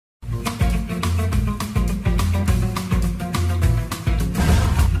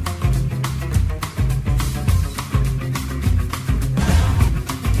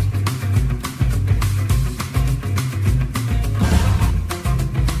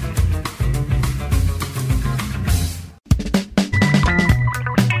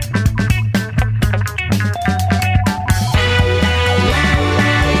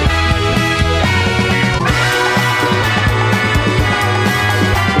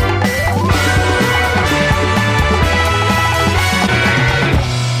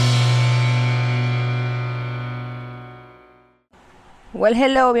Well,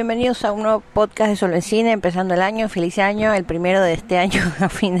 hello, bienvenidos a un nuevo podcast de Solo en Cine, empezando el año, feliz año, el primero de este año a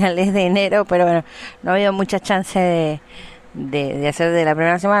finales de enero, pero bueno, no ha habido mucha chance de hacer de la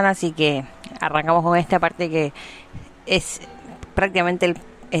primera semana, así que arrancamos con esta parte que es prácticamente el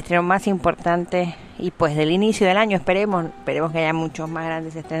estreno más importante y pues del inicio del año, esperemos que haya muchos más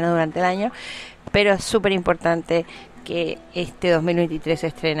grandes estrenos durante el año, pero es súper importante que este 2023 se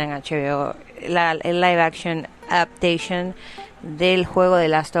estrena en HBO el live action adaptation del juego de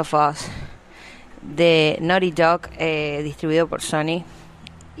Last of Us de Naughty Dog, distribuido por Sony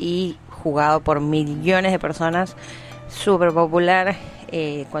y jugado por millones de personas, súper popular.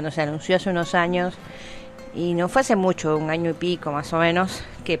 Cuando se anunció hace unos años, y no fue hace mucho, un año y pico más o menos,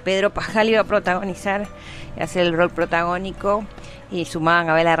 que Pedro Pascal iba a protagonizar y hacer el rol protagónico, y sumaban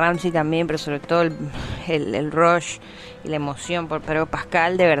a Bella Ramsey también, pero sobre todo el rush y la emoción por Pedro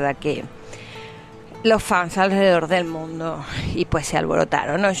Pascal, de verdad que los fans alrededor del mundo y pues se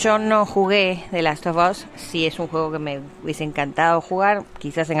alborotaron, ¿no? Yo no jugué The Last of Us, sí es un juego que me hubiese encantado jugar,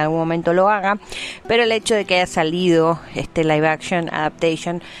 quizás en algún momento lo haga, pero el hecho de que haya salido este live action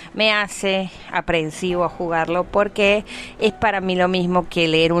adaptation me hace aprensivo a jugarlo, porque es para mí lo mismo que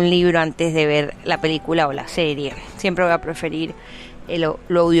leer un libro antes de ver la película o la serie. Siempre voy a preferir lo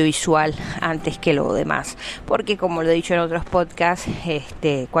audiovisual antes que lo demás, porque como lo he dicho en otros podcasts,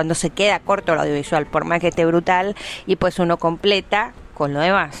 cuando se queda corto el audiovisual, por más que esté brutal, y pues uno completa con lo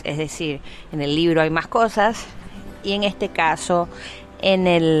demás, es decir, en el libro hay más cosas y en este caso en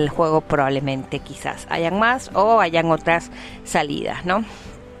el juego probablemente quizás hayan más o hayan otras salidas, ¿no?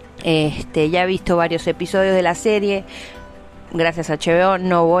 Ya he visto varios episodios de la serie. Gracias a HBO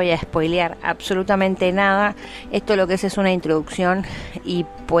no voy a spoilear absolutamente nada. Esto lo que es una introducción, y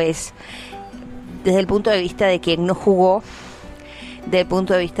pues desde el punto de vista de quien no jugó, desde el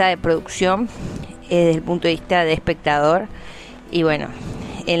punto de vista de producción, desde el punto de vista de espectador, y bueno,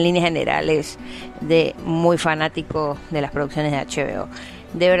 en líneas generales de muy fanático de las producciones de HBO.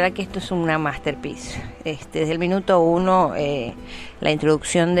 De verdad que esto es una masterpiece. Desde el minuto 1, la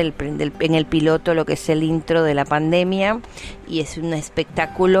introducción en el piloto, lo que es el intro de la pandemia, y es un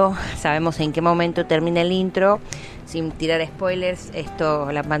espectáculo. Sabemos en qué momento termina el intro, sin tirar spoilers.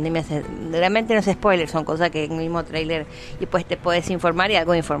 La pandemia realmente no es spoiler, son cosas que en el mismo tráiler, y pues te puedes informar y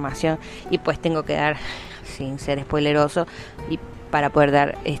algo de información, y pues tengo que dar, sin ser spoileroso, y para poder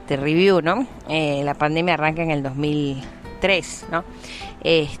dar este review, ¿no? La pandemia arranca en el 2003, ¿no?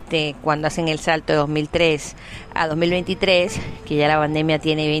 Cuando hacen el salto de 2003 a 2023, que ya la pandemia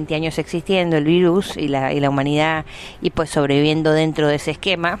tiene 20 años existiendo, el virus y la humanidad, y pues sobreviviendo dentro de ese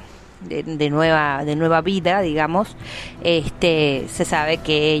esquema de nueva vida, digamos, se sabe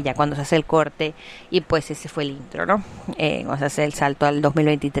que ya cuando se hace el corte, y pues ese fue el intro, ¿no? Cuando se hace el salto al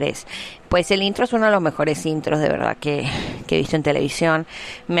 2023, pues el intro es uno de los mejores intros de verdad que he visto en televisión.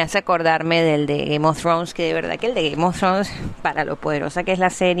 Me hace acordarme del de Game of Thrones, que de verdad que el de Game of Thrones, para lo poderosa que es la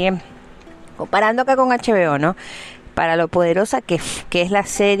serie, comparando acá con HBO, ¿no? Para lo poderosa que es la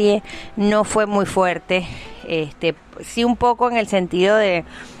serie, no fue muy fuerte, sí un poco en el sentido de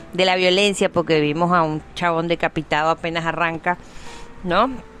la violencia, porque vimos a un chabón decapitado apenas arranca,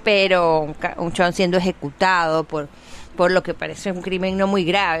 ¿no? Pero un chabón siendo ejecutado por lo que parece un crimen no muy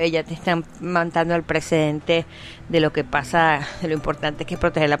grave. Ya te están mandando al precedente de lo que pasa, de lo importante que es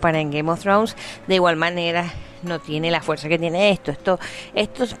proteger la paz en Game of Thrones. De igual manera no tiene la fuerza que tiene esto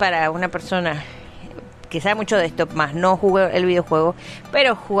es para una persona que sabe mucho de esto, más no jugó el videojuego,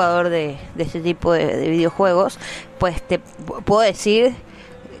 pero jugador de este tipo de videojuegos, pues te puedo decir,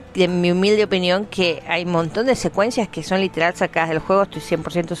 en mi humilde opinión, que hay un montón de secuencias que son literal sacadas del juego. Estoy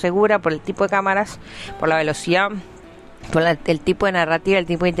 100% segura, por el tipo de cámaras, por la velocidad, por el tipo de narrativa, el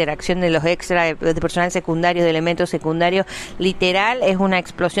tipo de interacción de los extras, de personajes secundarios, de elementos secundarios. Literal es una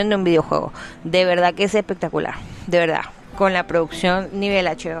explosión de un videojuego. De verdad que es espectacular, de verdad, con la producción nivel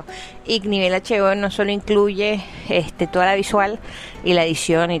HBO. Y nivel HBO no solo incluye toda la visual y la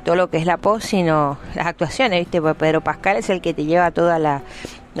edición y todo lo que es la post, sino las actuaciones, ¿viste? Porque Pedro Pascal es el que te lleva toda la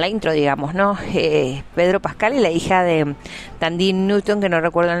intro, digamos, ¿no? Pedro Pascal y la hija de Tandy Newton, que no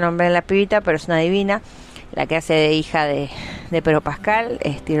recuerdo el nombre de la pibita, pero es una divina, la que hace de hija de Pedro Pascal.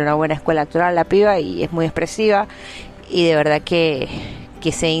 Tiene una buena escuela actoral la piba y es muy expresiva, y de verdad que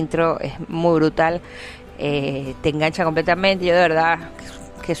ese intro es muy brutal. Te engancha completamente. Yo de verdad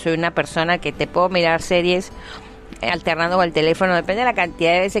que soy una persona que te puedo mirar series alternando con el teléfono, depende de la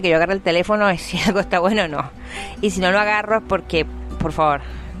cantidad de veces que yo agarre el teléfono, es si algo está bueno o no, y si no lo agarro es porque, por favor,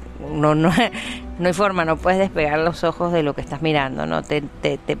 no no hay forma, no puedes despegar los ojos de lo que estás mirando, ¿no? Te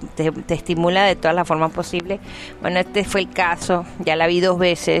estimula de todas las formas posibles. Bueno, este fue el caso, ya la vi 2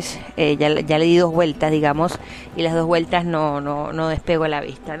 veces, ya le di 2 vueltas, digamos, y las 2 vueltas no despego la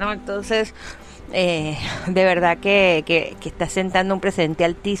vista, ¿no? Entonces, de verdad que está sentando un precedente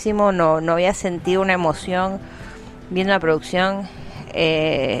altísimo. No había sentido una emoción viendo la producción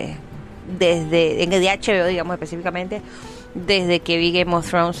de HBO, digamos, específicamente, desde que vi Game of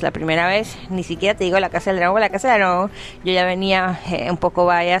Thrones la primera vez. Ni siquiera te digo La Casa del Dragón, yo ya venía un poco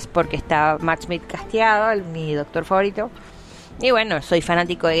bias porque estaba Matt Smith casteado, mi doctor favorito, y bueno, soy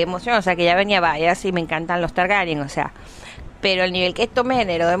fanático de Game of Thrones, o sea que ya venía bias y me encantan los Targaryen, o sea, pero el nivel que esto me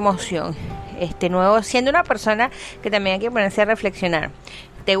generó de emoción, nuevo, siendo una persona que también hay que ponerse a reflexionar.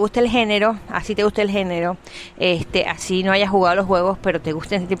 Te gusta el género, así te gusta el género, así no hayas jugado los juegos, pero te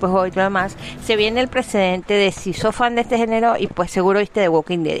gusta este tipo de juegos y todo lo demás, se viene el precedente de si sos fan de este género y pues seguro viste The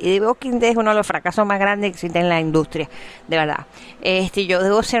Walking Dead. Y The Walking Dead es uno de los fracasos más grandes que existen en la industria, de verdad. Yo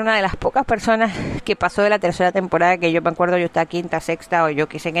debo ser una de las pocas personas que pasó de la 3ª temporada, que yo me acuerdo, yo estaba 5ª, 6ª o yo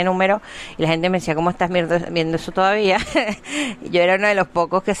qué sé qué número, y la gente me decía, ¿cómo estás viendo eso todavía? Yo era uno de los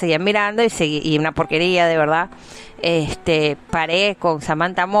pocos que seguían mirando y una porquería, de verdad. Paré con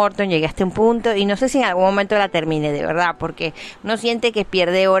Samantha Morton, llegué hasta un punto y no sé si en algún momento la terminé, de verdad, porque uno siente que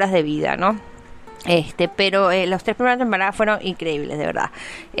pierde horas de vida, ¿no? Pero las 3 primeras temporadas fueron increíbles, de verdad.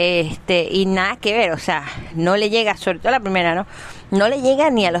 Y nada que ver, o sea, no le llega, sobre todo la primera, no le llega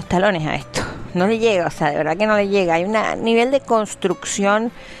ni a los talones a esto, no le llega, o sea, de verdad que no le llega. Hay un nivel de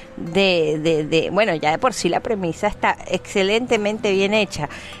construcción bueno, ya de por sí la premisa está excelentemente bien hecha.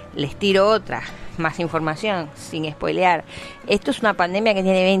 Les tiro otra, más información, sin spoilear. Esto es una pandemia que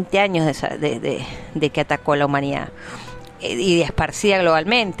tiene 20 años de que atacó a la humanidad y de esparcida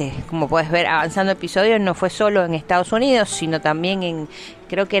globalmente. Como puedes ver, avanzando episodios, no fue solo en Estados Unidos, sino también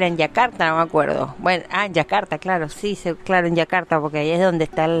creo que era en Yakarta, no me acuerdo. Bueno, en Yakarta, claro, sí, claro, en Yakarta, porque ahí es donde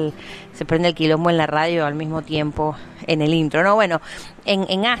se prende el quilombo en la radio al mismo tiempo en el intro, ¿no? Bueno,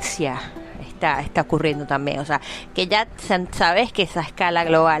 en Asia está ocurriendo también, o sea, que ya sabes que es a escala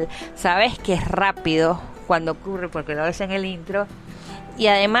global, sabes que es rápido cuando ocurre porque lo ves en el intro, y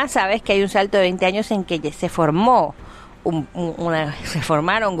además sabes que hay un salto de 20 años en que ya se formó se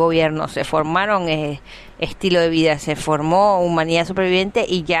formaron gobiernos, se formaron estilo de vida, se formó humanidad superviviente,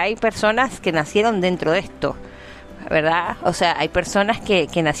 y ya hay personas que nacieron dentro de esto, ¿verdad? O sea, hay personas que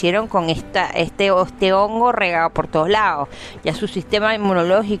nacieron con este hongo regado por todos lados. Ya su sistema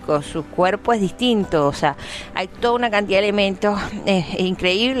inmunológico, su cuerpo es distinto. O sea, hay toda una cantidad de elementos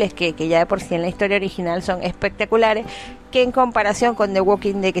increíbles que ya de por sí en la historia original son espectaculares, que en comparación con The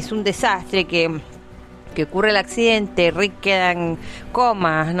Walking Dead, que es un desastre, que ocurre el accidente, Rick queda en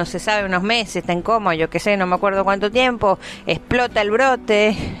coma, no se sabe, unos meses está en coma, yo qué sé, no me acuerdo cuánto tiempo, explota el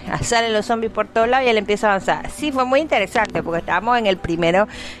brote, salen los zombies por todos lados y él empieza a avanzar. Sí, fue muy interesante porque estábamos en el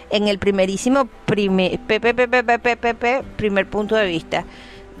primerísimo primer punto de vista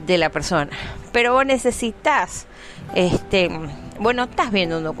de la persona. Pero vos necesitas no estás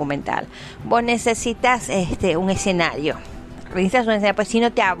viendo un documental, vos necesitas un escenario. Pues si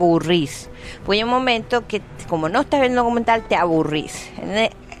no te aburrís, pues hay un momento que como no estás viendo un documental te aburrís.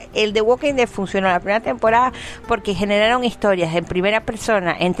 El The Walking Dead funcionó la primera temporada porque generaron historias en primera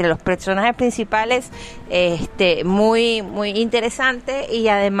persona entre los personajes principales muy muy interesante, y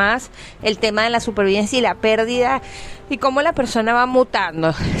además el tema de la supervivencia y la pérdida y cómo la persona va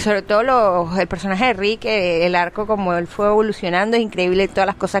mutando, sobre todo el personaje de Rick, el arco, como él fue evolucionando, es increíble todas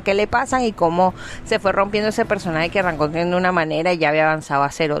las cosas que le pasan y cómo se fue rompiendo ese personaje que arrancó de una manera y ya había avanzado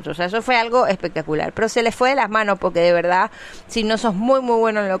a ser otro. O sea, eso fue algo espectacular, pero se le fue de las manos porque de verdad, si no sos muy muy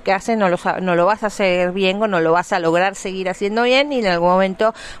bueno en lo que haces, no lo vas a hacer bien, o no lo vas a lograr seguir haciendo bien, y en algún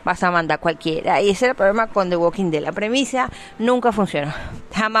momento vas a mandar cualquiera. Y ese era el problema con The Walking Dead. La premisa nunca funcionó,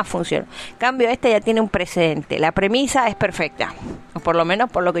 jamás funcionó. En cambio, esta ya tiene un precedente. La premisa es perfecta, o por lo menos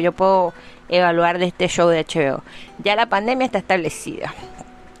por lo que yo puedo evaluar de este show de HBO. Ya la pandemia está establecida.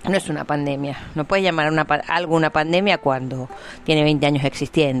 No es una pandemia, no puedes llamar algo una pandemia cuando tiene 20 años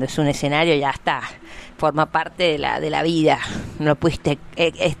existiendo. Es un escenario, ya está, forma parte de la vida, no lo pudiste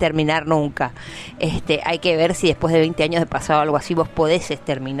exterminar nunca. Hay que ver si después de 20 años de pasado algo así vos podés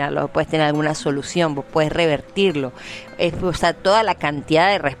exterminarlo, podés tener alguna solución, vos podés revertirlo. O sea, toda la cantidad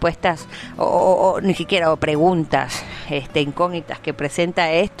de respuestas o ni siquiera preguntas incógnitas que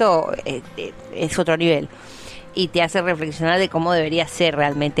presenta esto es otro nivel, y te hace reflexionar de cómo debería ser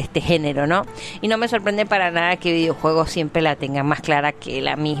realmente este género, ¿no? Y no me sorprende para nada que videojuegos siempre la tengan más clara que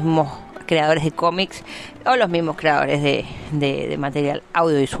la misma creadores de cómics o los mismos creadores de material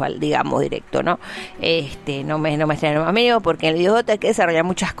audiovisual, digamos, directo, ¿no? No me extraña más mío, porque en el videojuego hay que desarrollar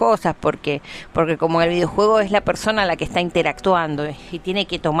muchas cosas, porque como el videojuego es la persona la que está interactuando y tiene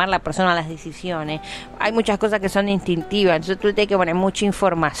que tomar la persona las decisiones, hay muchas cosas que son instintivas, entonces tú tienes que poner mucha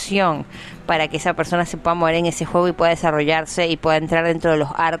información para que esa persona se pueda mover en ese juego y pueda desarrollarse y pueda entrar dentro de los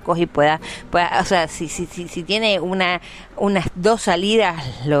arcos y pueda o sea, si tiene unas 2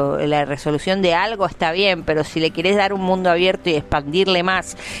 salidas la resolución de algo está bien, pero si le quieres dar un mundo abierto y expandirle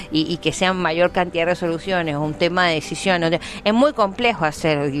más y que sean mayor cantidad de resoluciones o un tema de decisión, es muy complejo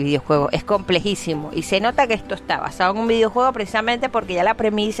hacer el videojuego, es complejísimo y se nota que esto está basado en un videojuego precisamente porque ya la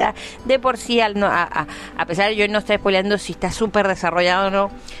premisa de por sí, a pesar de yo no estoy spoileando si está súper desarrollado o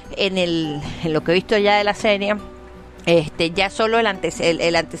no en lo que he visto ya de la serie, ya solo el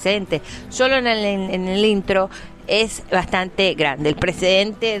antecedente, solo en el intro es bastante grande. El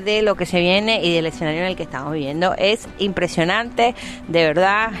precedente de lo que se viene y del escenario en el que estamos viviendo es impresionante, de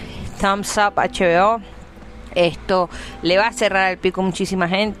verdad. Thumbs up HBO. Esto le va a cerrar el pico a muchísima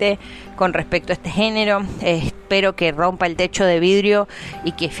gente con respecto a este género. Espero que rompa el techo de vidrio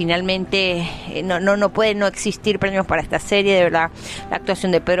y que finalmente no puede no existir premios para esta serie. De verdad, la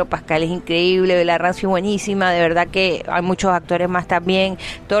actuación de Pedro Pascal es increíble, Bella Ramsey buenísima, de verdad que hay muchos actores más también,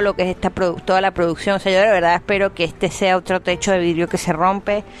 todo lo que es toda la producción. O sea, yo de verdad espero que este sea otro techo de vidrio que se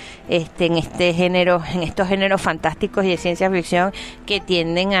rompe en estos géneros fantásticos y de ciencia ficción que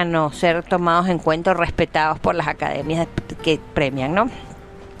tienden a no ser tomados en cuenta o respetados por las academias que premian, ¿no?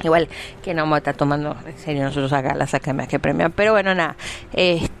 Igual que no vamos a estar tomando en serio nosotros acá las academias que premian, pero bueno, nada,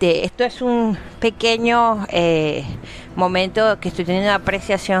 esto es un pequeño momento que estoy teniendo de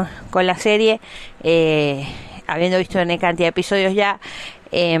apreciación con la serie, habiendo visto una cantidad de episodios ya.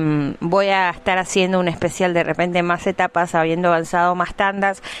 Voy a estar haciendo un especial de repente más etapas, habiendo avanzado más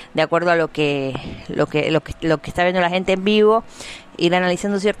tandas, de acuerdo a lo que está viendo la gente en vivo, ir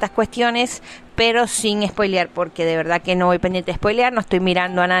analizando ciertas cuestiones, pero sin spoilear, porque de verdad que no voy pendiente de spoilear, no estoy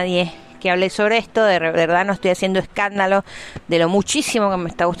mirando a nadie que hable sobre esto, de verdad no estoy haciendo escándalo de lo muchísimo que me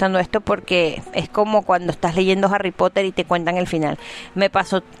está gustando esto, porque es como cuando estás leyendo Harry Potter y te cuentan el final. Me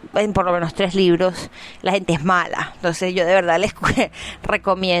pasó en por lo menos 3 libros, la gente es mala, entonces yo de verdad les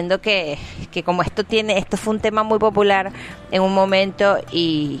recomiendo que como esto fue un tema muy popular en un momento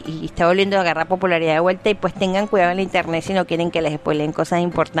y está volviendo a agarrar popularidad de vuelta, y pues tengan cuidado en la internet si no quieren que les spoileen cosas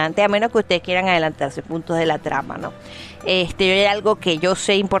importantes, a menos que ustedes quieran adelantarse puntos de la trama, ¿no? Yo hay algo que yo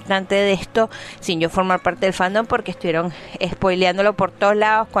sé importante de esto sin yo formar parte del fandom, porque estuvieron spoileándolo por todos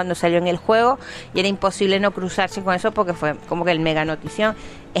lados cuando salió en el juego y era imposible no cruzarse con eso porque fue como que el mega notición.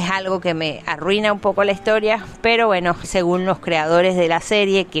 Es algo que me arruina un poco la historia, pero bueno, según los creadores de la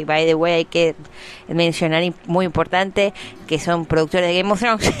serie, que by the way hay que mencionar, muy importante, que son productores de Game of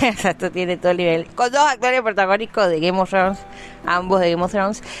Thrones, o sea, esto tiene todo el nivel, con 2 actores protagónicos de Game of Thrones, ambos de Game of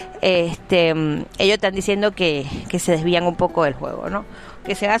Thrones, ellos están diciendo que se desvían un poco del juego, ¿no?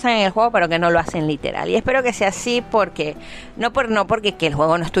 Que se basan en el juego, pero que no lo hacen literal, y espero que sea así, porque no porque que el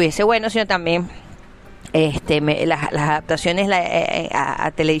juego no estuviese bueno, sino también las adaptaciones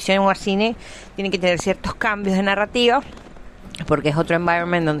a televisión o a cine tienen que tener ciertos cambios de narrativa, porque es otro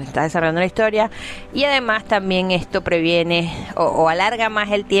environment donde está desarrollando la historia, y además también esto previene o alarga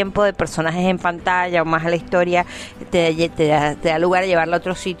más el tiempo de personajes en pantalla, o más a la historia, te da lugar a llevarla a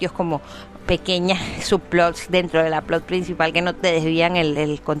otros sitios como pequeñas subplots dentro de la plot principal que no te desvían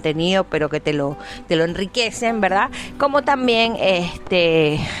el contenido, pero que te lo enriquecen, ¿verdad? Como también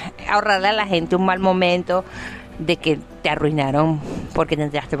ahorrarle a la gente un mal momento de que te arruinaron porque te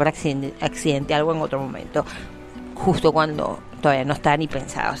enteraste por accidente algo en otro momento, justo cuando todavía no está ni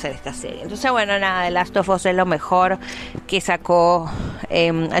pensado hacer esta serie. Entonces, bueno, nada, The Last of Us es lo mejor que sacó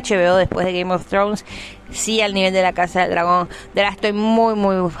HBO después de Game of Thrones. Sí, al nivel de La Casa del Dragón. De verdad estoy muy,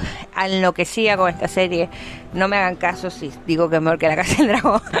 muy enloquecida con esta serie. No me hagan caso si digo que es mejor que La Casa del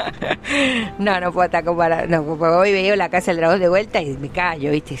Dragón. no puedo estar comparando. No, porque hoy veo La Casa del Dragón de vuelta y me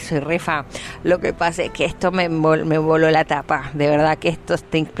callo, ¿viste? Soy re fan. Lo que pasa es que esto me voló la tapa. De verdad que esto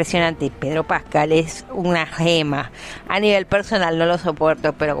está impresionante. Pedro Pascal es una gema. A nivel personal no lo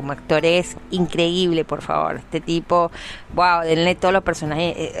soporto, pero como actor es increíble, por favor. Este tipo, wow, denle todos los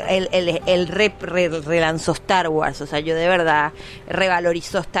personajes. El relanzó Star Wars. O sea, yo de verdad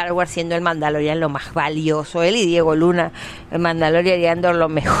revalorizó Star Wars, siendo el Mandalorian lo más valioso. Él y Diego Luna, el Mandalorian, lo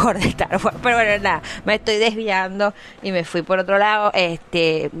mejor de Star Wars. Pero bueno, nada, me estoy desviando y me fui por otro lado.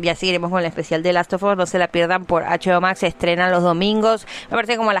 Ya seguiremos con el especial de Last of Us, no se la pierdan por HBO Max, se estrenan los domingos, me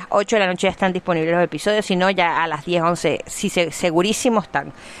parece que como a las 8 de la noche ya están disponibles los episodios, si no ya a las 10, 11, sí, segurísimo están.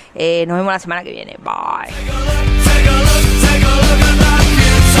 Nos vemos la semana que viene, bye.